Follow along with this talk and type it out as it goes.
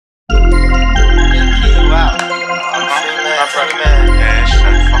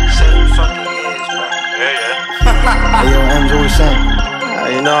Hey, yo, M's always saying,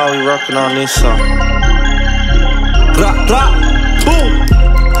 you know how we rockin' on this song. Boom.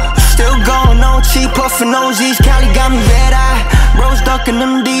 Still going on, cheap puffin' OGs, Cali got me red-eye. Bros ducking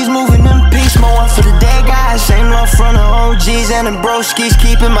them D's, moving them peace, more one for the dead guys. Same love from the OGs and the broskies,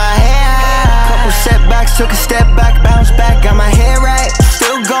 keeping my hair high. Couple setbacks, took a step back, bounced back, got my hair right.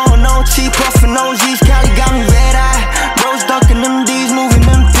 Still going on, cheap puffin' OGs, Cali got me red-eye. Bros ducking them D's, moving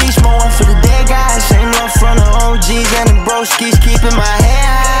them peace, more one for the dead guys. Same love from the OGs and the broskies, keeping my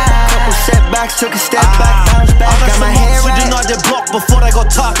hair high. Couple setbacks, took a step back, bounced back, got my hair right. Denied their block before they got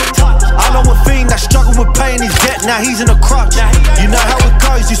tucked. I know a fiend that struggled with paying his debt, now he's in a crutch. You know how it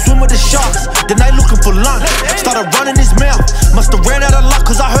goes, you swim with the sharks, then they looking for lunch. Started running his mouth, musta ran out of luck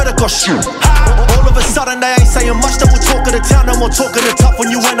cause I heard it got shoot. All of a sudden they ain't saying much, they will talk of the town, no more talking the tough when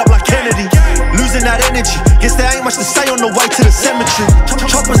you end up like Kennedy. Losing that energy, guess there ain't much to say on the way to the cemetery.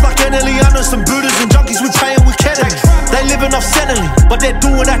 Choppers like Enely, I know some Buddhas and junkies with paying with Kennedy. They living off Senely, but they're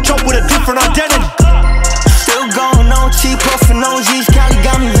doing that job with a different identity. Still going on, cheap puffin' OGs, Cali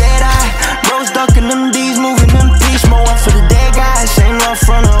got me red-eye. Bros ducking them D's, moving them peace, more one for the dead guys. Same love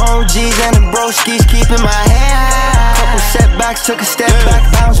from the OGs and the broskies, keeping my hair high. Couple setbacks, took a step back,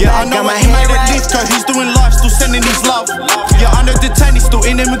 bounced back, got my hair right. He's doing life, still sending his love. Yeah, under detained, he's still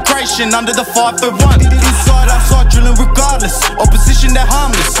in immigration, under the 5-1. Inside, outside, drilling regardless. Opposition, they're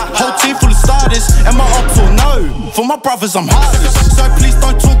harmless. Whole team full of starters, and my ops all know. For my brothers, I'm heartless. So please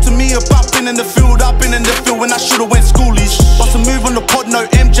don't talk to me about being in the field. I've been in the field when I should've went schoolies. What's a move on the pod, no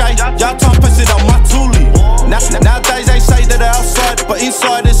MJ. Y'all can't pass it on my toolie. Nowadays they say that they're outside, but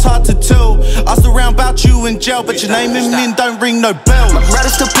inside it's hard to tell. Asked around about you in jail, but your name and min don't ring no bells. My brother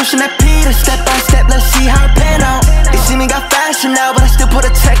still pushing that Peter, step by step, let's see how it pan out. They see me got fashion now, but I still put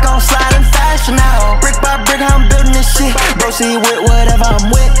a tech on, sliding fashion now. Brick by brick, how I'm building this shit. Bro, see with whatever I'm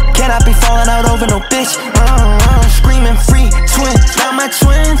with. Cannot be falling out over no bitch. Screaming free, twin, now my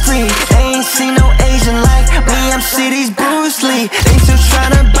twin free. They ain't seen no Asian like me, I'm city's Bruce Lee. They still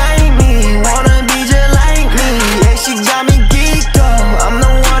tryna bite me, wanna be just like me. Yeah, she got me geeked up, I'm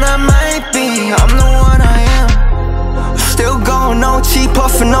the one I might be, I'm the one I am. Still going on, cheap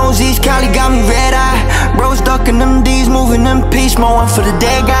puffin' OGs, Cali got me red-eye. Bros ducking them D's, moving them peace, more one for the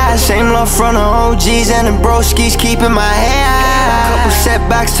dead guys. Same love from the OGs and the broskies, keeping my hair high. Couple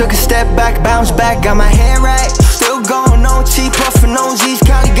setbacks, took a step back, bounced back, got my hair right. Still going on, cheap puffin' OGs,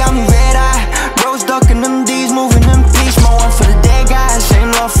 Cali got me red-eye. Bros ducking them D's, moving them peace, more one for the dead guys.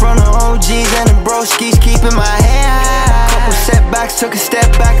 Same love from the OGs and the broskies, keeping my hair high. Couple setbacks, took a step